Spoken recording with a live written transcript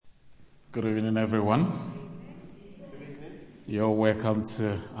Good evening, everyone. Good evening. You're welcome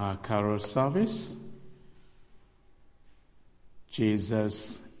to our carol service.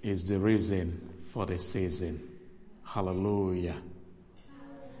 Jesus is the reason for the season. Hallelujah.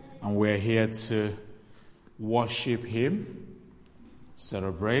 And we're here to worship Him,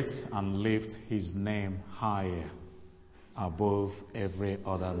 celebrate and lift His name higher above every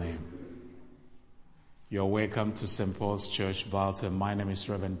other name. You're welcome to St. Paul's Church, Baltimore. My name is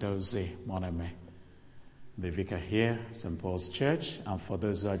Reverend Dozie Moneme, the vicar here, St. Paul's Church. And for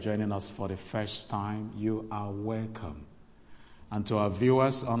those who are joining us for the first time, you are welcome. And to our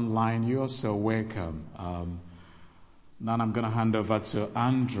viewers online, you're also welcome. Now I'm going to hand over to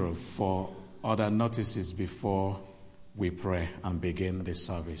Andrew for other notices before we pray and begin the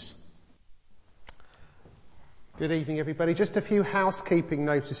service. Good evening, everybody. Just a few housekeeping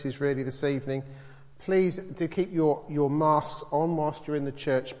notices really this evening. Please do keep your masks on whilst you're in the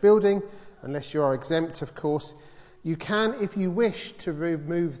church building, unless you are exempt, of course. You can, if you wish, to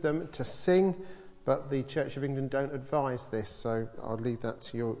remove them to sing, but the Church of England don't advise this, so I'll leave that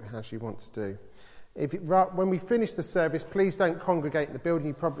to you as you want to do. When we finish the service, please don't congregate in the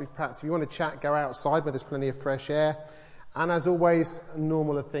building. Perhaps if you want to chat, go outside where there's plenty of fresh air. And as always,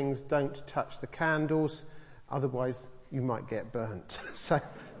 normal things, don't touch the candles, otherwise you might get burnt. So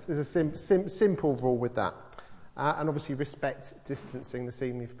there's a simple rule with that. And obviously respect distancing this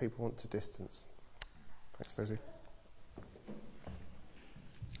evening if people want to distance. Thanks, Dozie.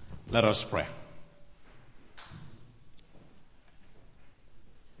 Let us pray.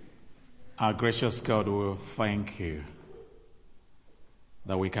 Our gracious God, we will thank you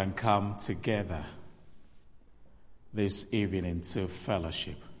that we can come together this evening to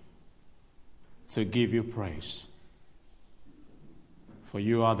fellowship, to give you praise. For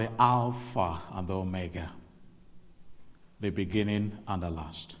you are the Alpha and the Omega, the beginning and the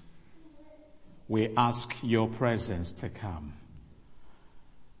last. We ask your presence to come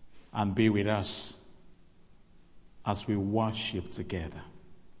and be with us as we worship together.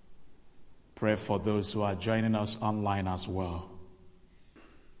 Pray for those who are joining us online as well,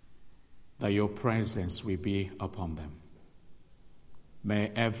 that your presence will be upon them.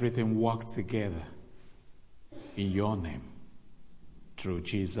 May everything work together in your name, through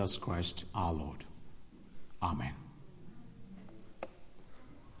Jesus Christ our Lord. Amen.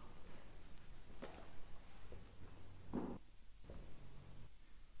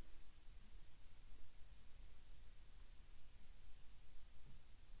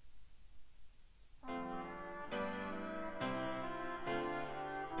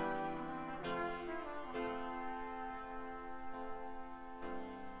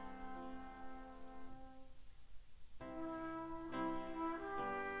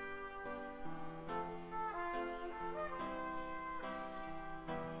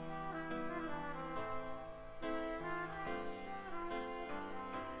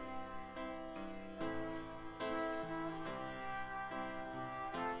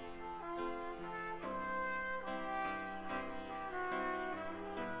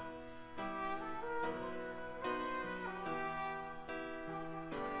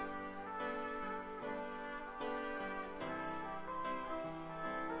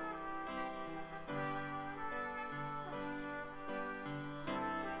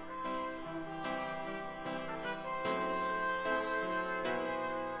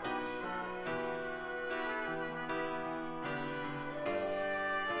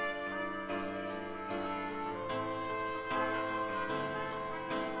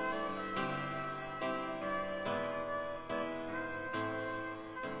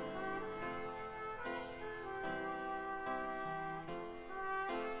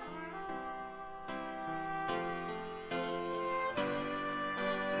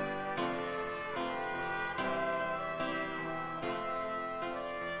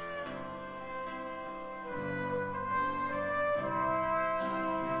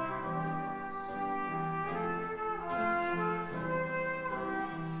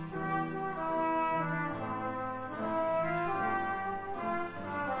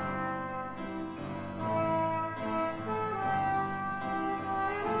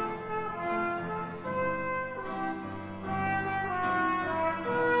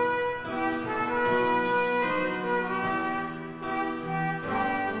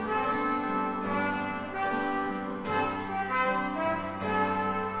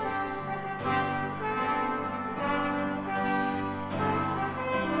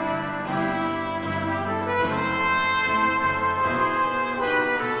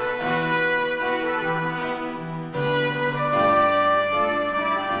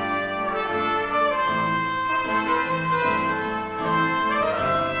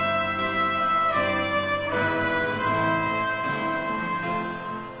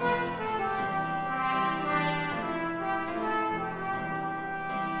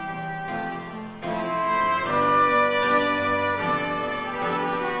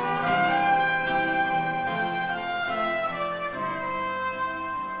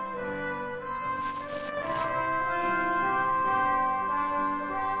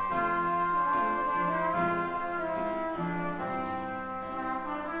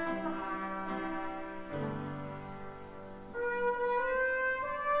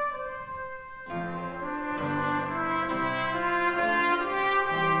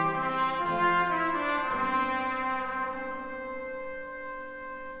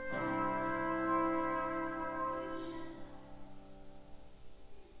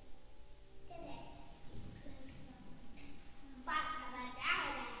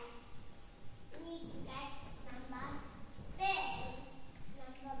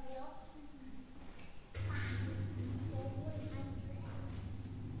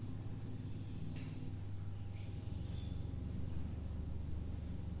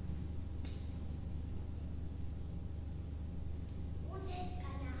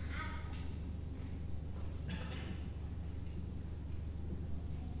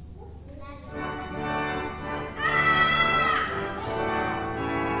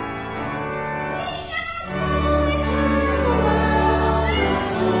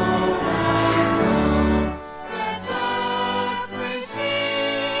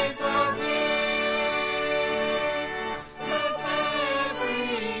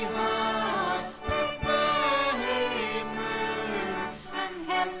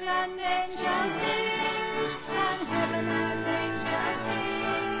 and angels sing, and heaven and angels sing,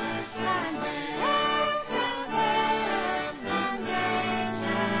 and heaven and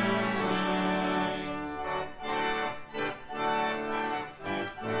angels sing.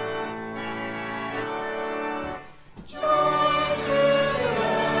 Joy to the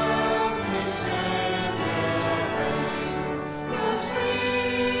Lord, the Savior reigns, the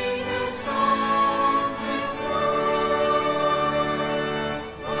streets of songs and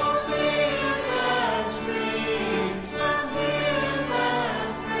of fields and streams, of hills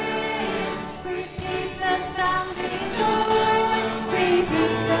and plains. Repeat the sounding joy,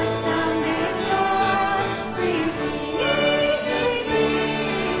 repeat the sounding joy, repeat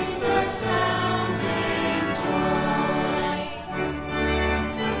the sounding joy.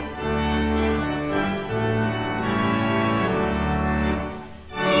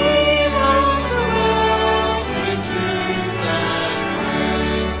 He knows the world with truth and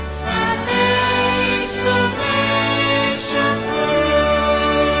grace, and makes the nations rule.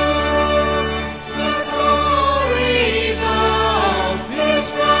 The glories of His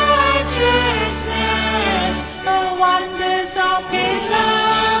righteousness, the wonders of His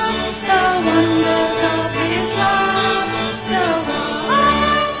love, the wonders of His love, the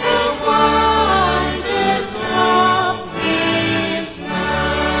wonders of His love.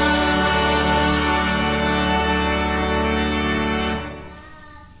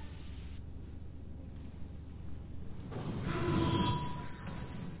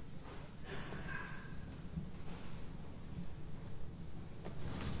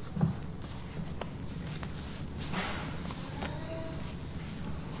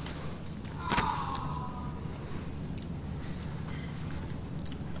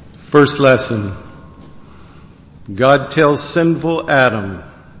 First lesson. God tells sinful Adam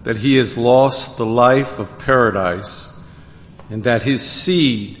that he has lost the life of paradise and that his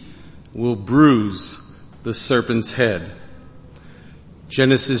seed will bruise the serpent's head.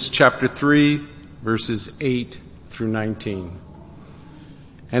 Genesis chapter 3, verses 8 through 19.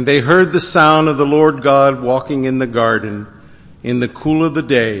 And they heard the sound of the Lord God walking in the garden in the cool of the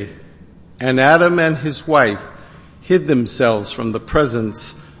day, and Adam and his wife hid themselves from the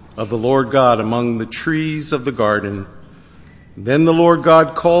presence of the Lord God among the trees of the garden. Then the Lord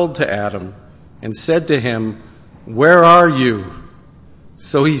God called to Adam and said to him, "Where are you?"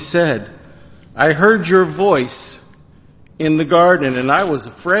 So he said, "I heard your voice in the garden, and I was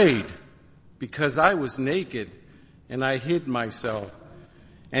afraid because I was naked, and I hid myself."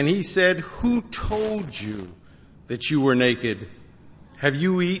 And he said, "Who told you that you were naked? Have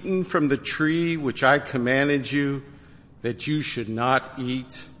you eaten from the tree which I commanded you that you should not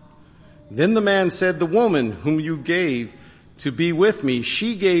eat?" Then the man said, "The woman whom you gave to be with me,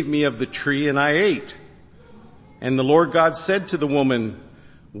 she gave me of the tree, and I ate." And the Lord God said to the woman,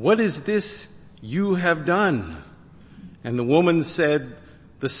 "What is this you have done?" And the woman said,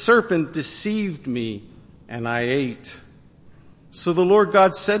 "The serpent deceived me, and I ate." So the Lord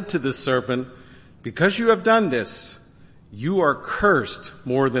God said to the serpent, "Because you have done this, you are cursed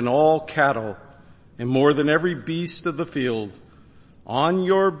more than all cattle and more than every beast of the field. On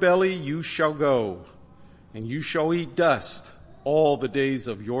your belly you shall go, and you shall eat dust all the days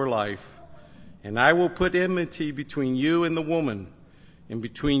of your life. And I will put enmity between you and the woman, and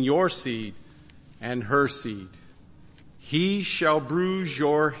between your seed and her seed. He shall bruise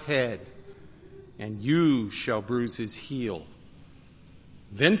your head, and you shall bruise his heel."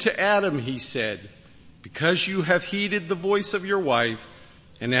 Then to Adam he said, "Because you have heeded the voice of your wife,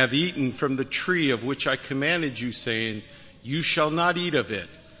 and have eaten from the tree of which I commanded you, saying, 'You shall not eat of it,'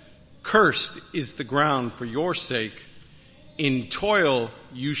 cursed is the ground for your sake. In toil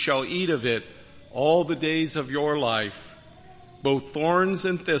you shall eat of it all the days of your life. Both thorns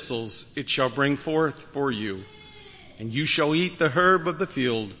and thistles it shall bring forth for you, and you shall eat the herb of the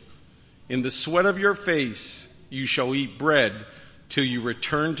field. In the sweat of your face you shall eat bread till you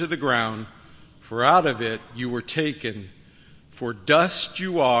return to the ground, for out of it you were taken. For dust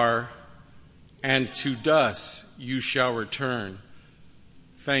you are, and to dust you shall return."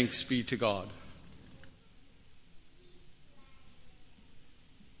 Thanks be to God.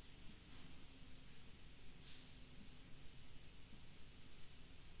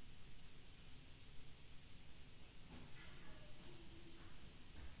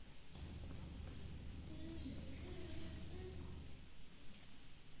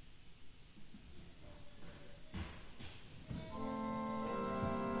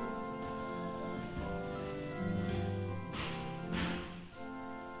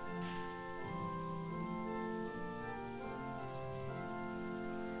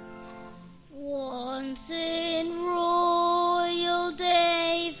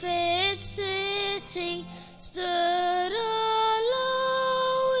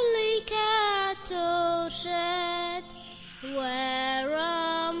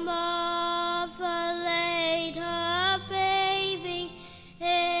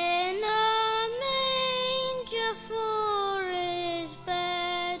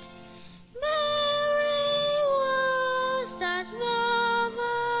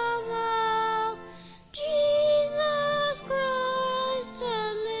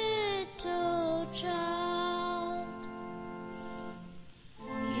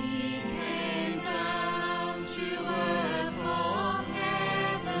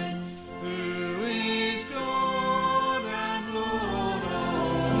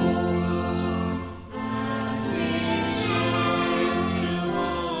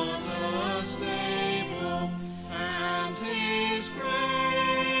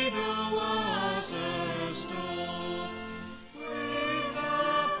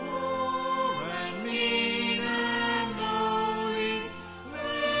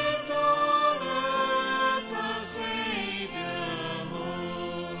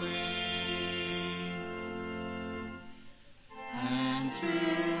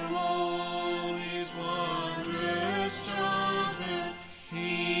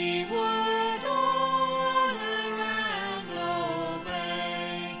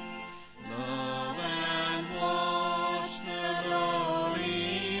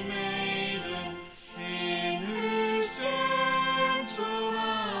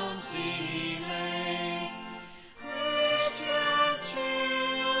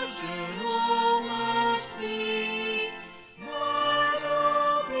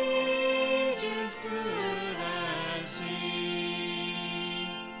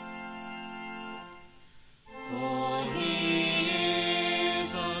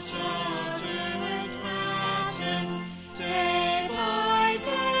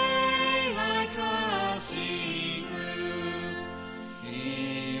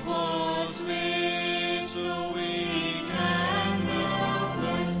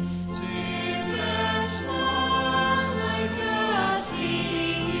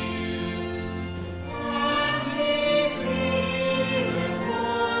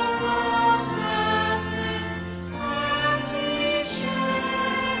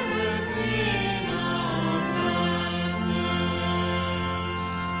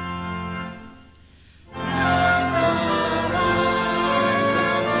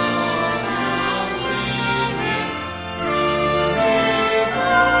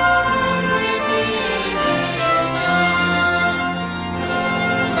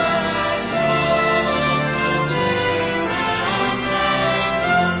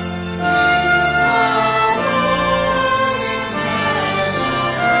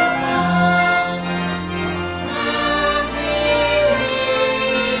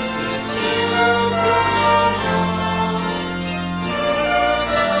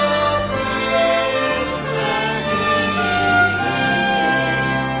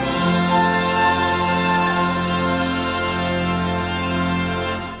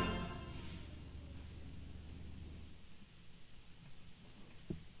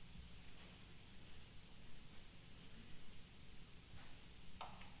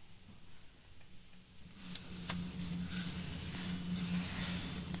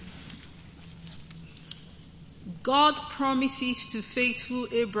 God promises to faithful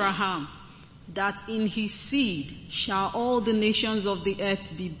Abraham that in his seed shall all the nations of the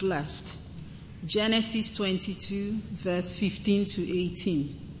earth be blessed. Genesis 22, verse 15 to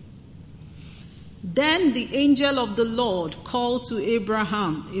 18. Then the angel of the Lord called to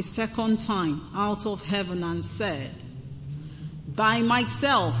Abraham a second time out of heaven and said, "By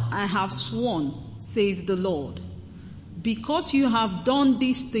myself I have sworn, says the Lord, because you have done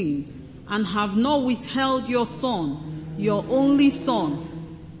this thing and have not withheld your son, your only son,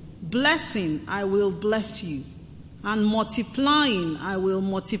 blessing I will bless you, and multiplying I will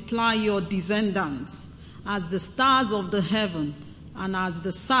multiply your descendants as the stars of the heaven and as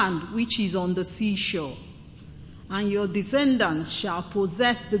the sand which is on the seashore. And your descendants shall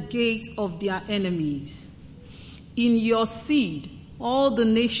possess the gate of their enemies. In your seed all the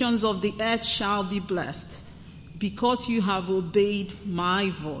nations of the earth shall be blessed, because you have obeyed my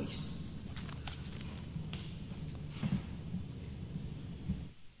voice."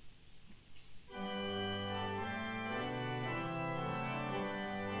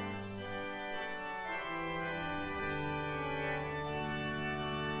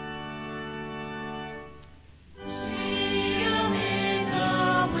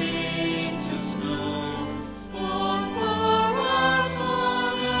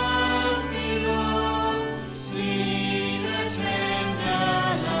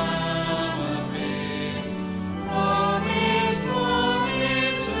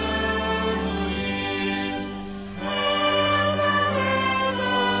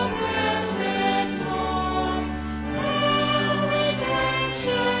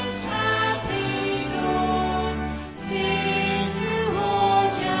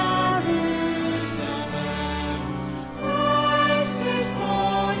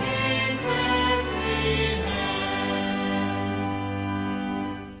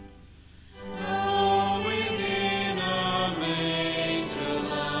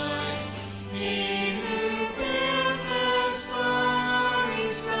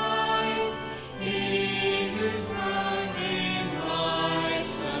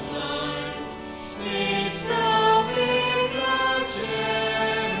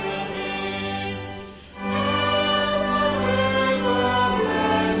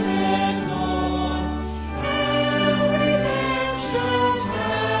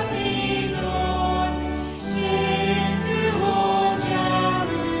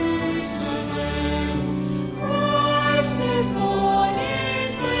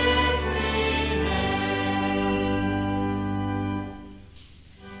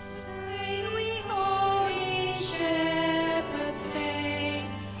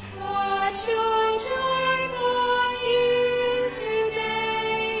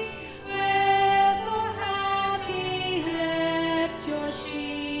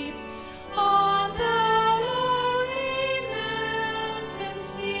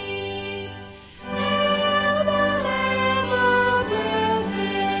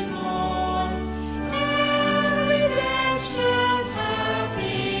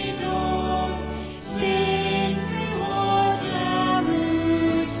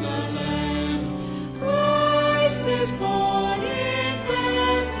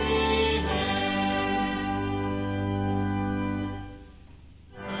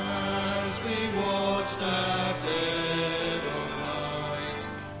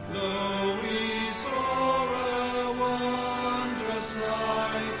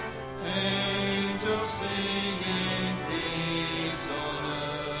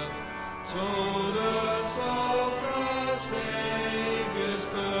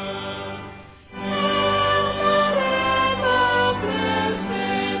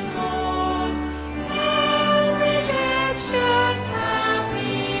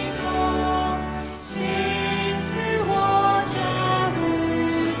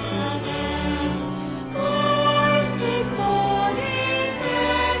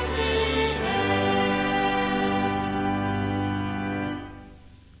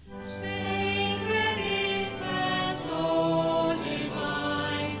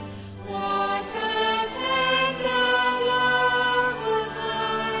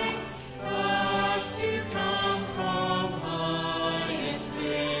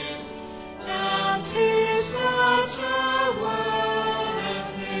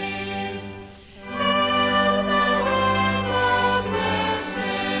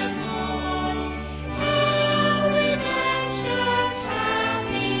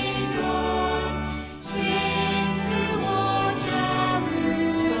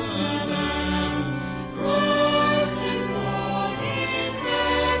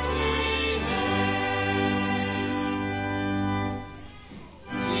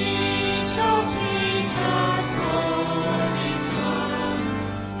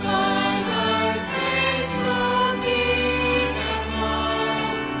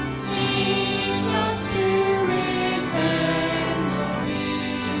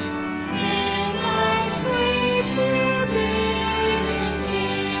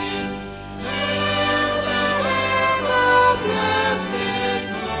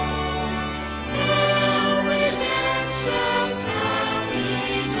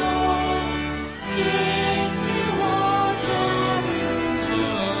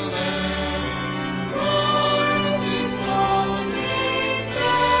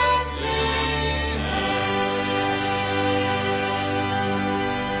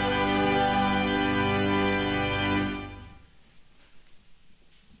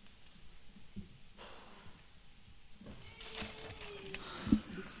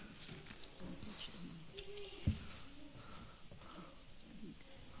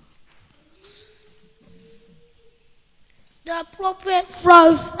 The prophet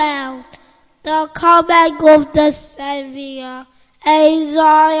fulfilled the coming of the Saviour.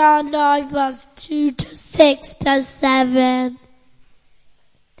 Isaiah 9 verse 2 to 6 to 7.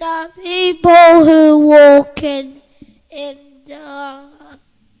 The people who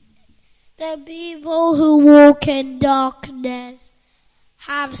walk in darkness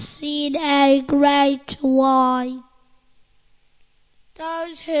have seen a great light.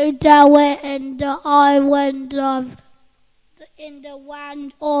 Those who dwell in the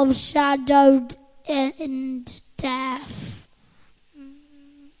land of shadow and death.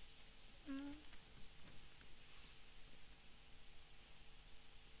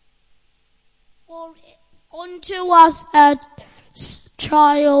 For unto us a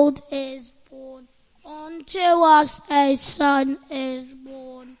child is born, unto us a son is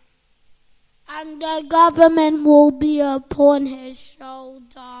born, and the government will be upon his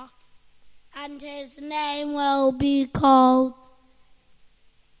shoulder, and his name will be called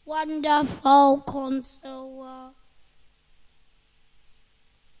Wonderful Counselor,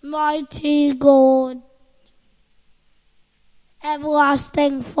 Mighty God,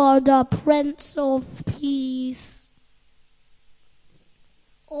 Everlasting Father, Prince of Peace.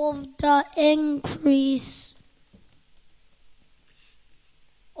 Of the increase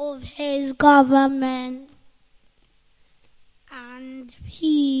of his government and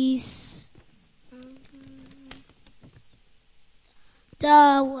peace,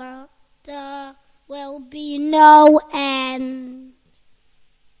 there will be no end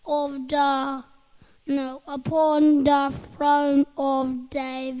upon the throne of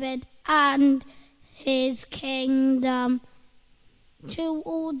David and his kingdom, to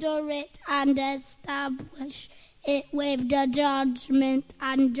order it and establish it with the judgment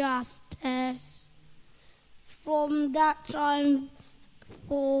and justice from that time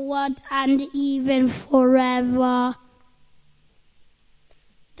forward and even forever.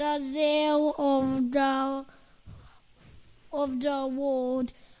 The zeal of the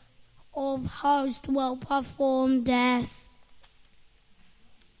Lord of hosts will perform this.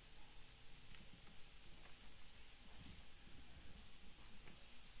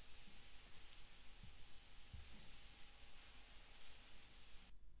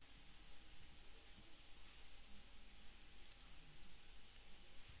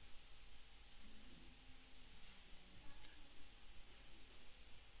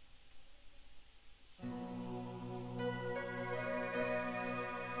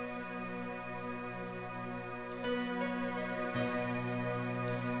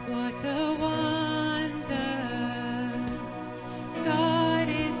 What a wonder, God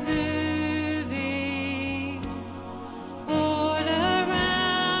is moving all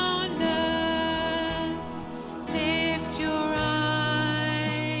around us. Lift your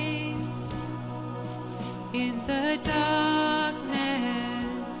eyes in the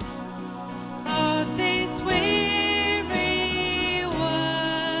darkness of this weary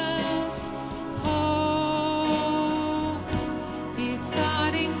world. Hope is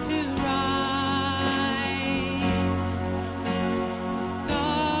starting to rise.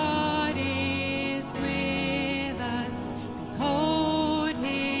 God is with us. Behold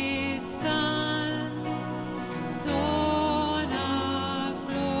his Son, dawn of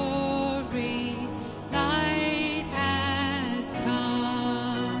glory, light has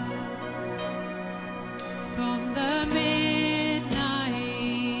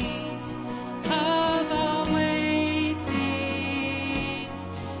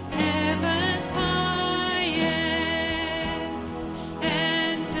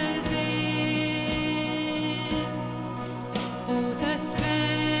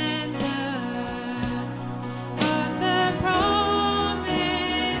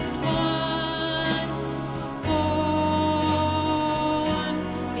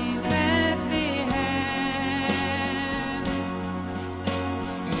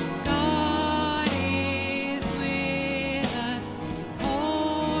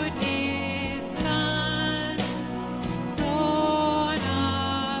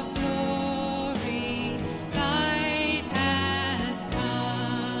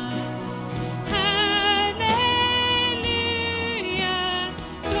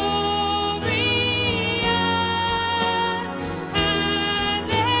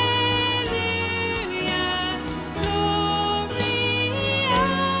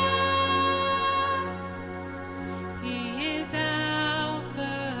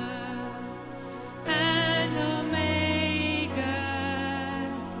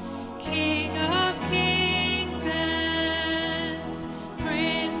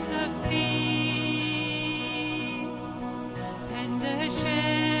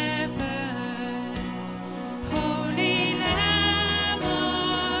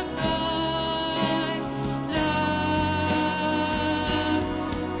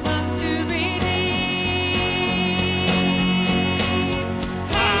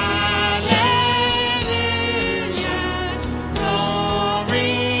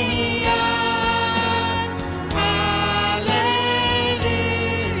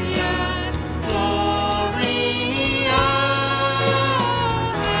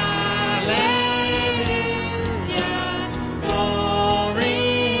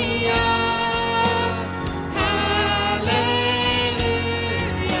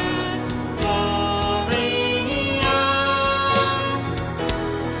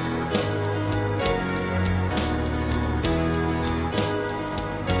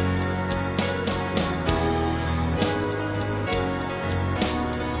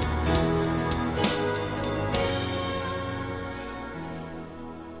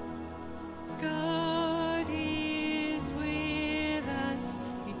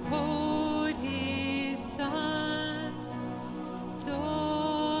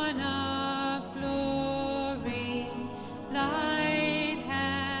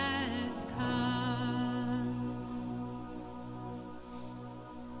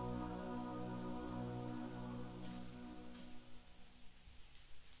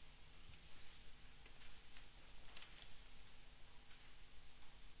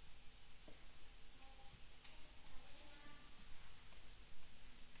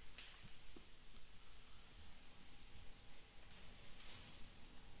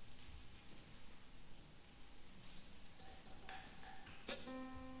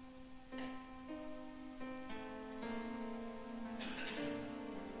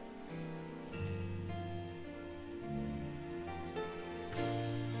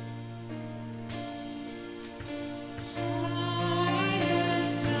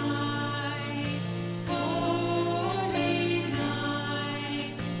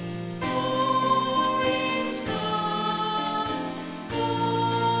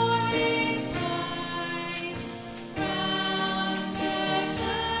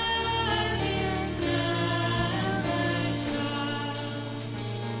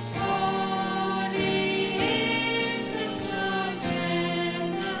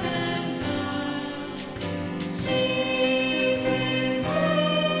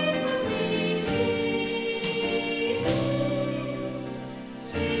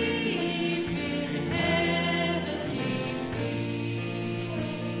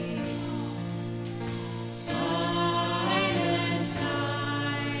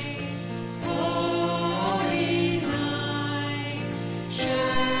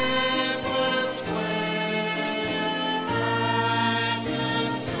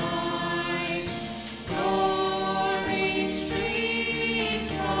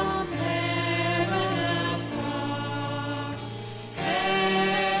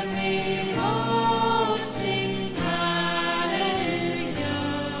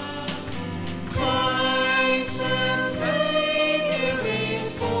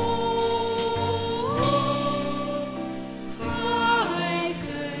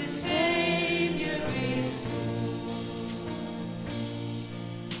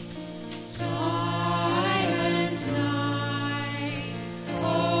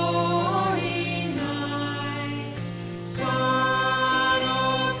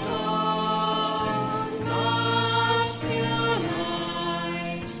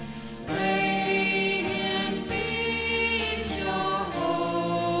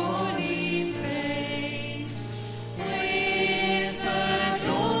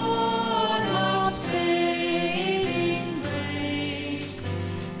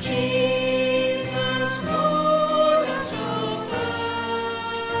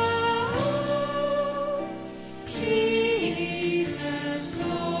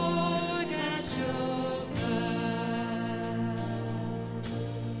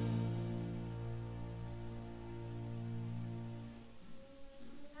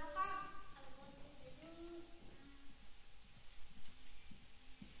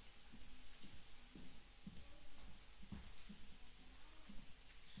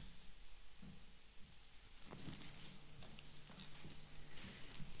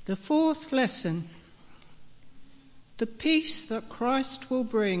The fourth lesson. The peace that Christ will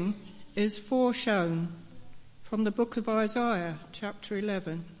bring is foreshown from the book of Isaiah, chapter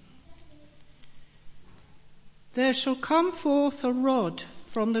 11. There shall come forth a rod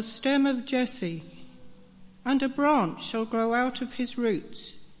from the stem of Jesse, and a branch shall grow out of his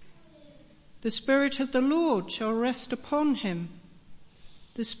roots. The Spirit of the Lord shall rest upon him,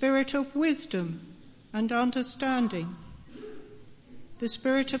 the Spirit of wisdom and understanding, the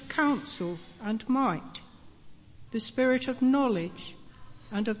Spirit of counsel and might, the Spirit of knowledge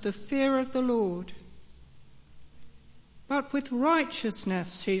and of the fear of the Lord. But with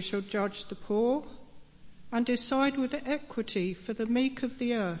righteousness he shall judge the poor, and decide with equity for the meek of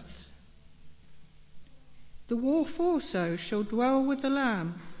the earth. The wolf also shall dwell with the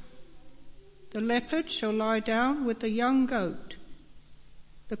lamb. The leopard shall lie down with the young goat,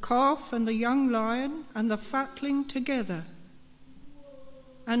 the calf and the young lion and the fatling together,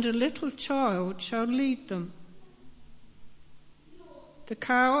 and a little child shall lead them. The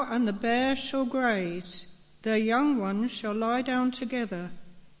cow and the bear shall graze, their young ones shall lie down together,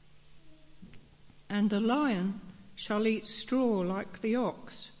 and the lion shall eat straw like the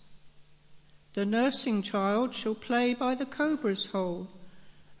ox. The nursing child shall play by the cobra's hole,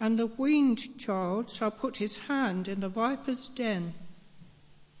 and the weaned child shall put his hand in the viper's den.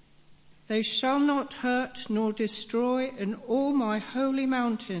 They shall not hurt nor destroy in all my holy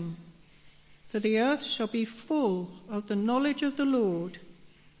mountain, for the earth shall be full of the knowledge of the Lord,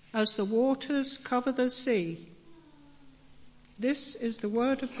 as the waters cover the sea. This is the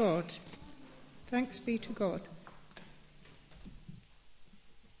word of God. Thanks be to God.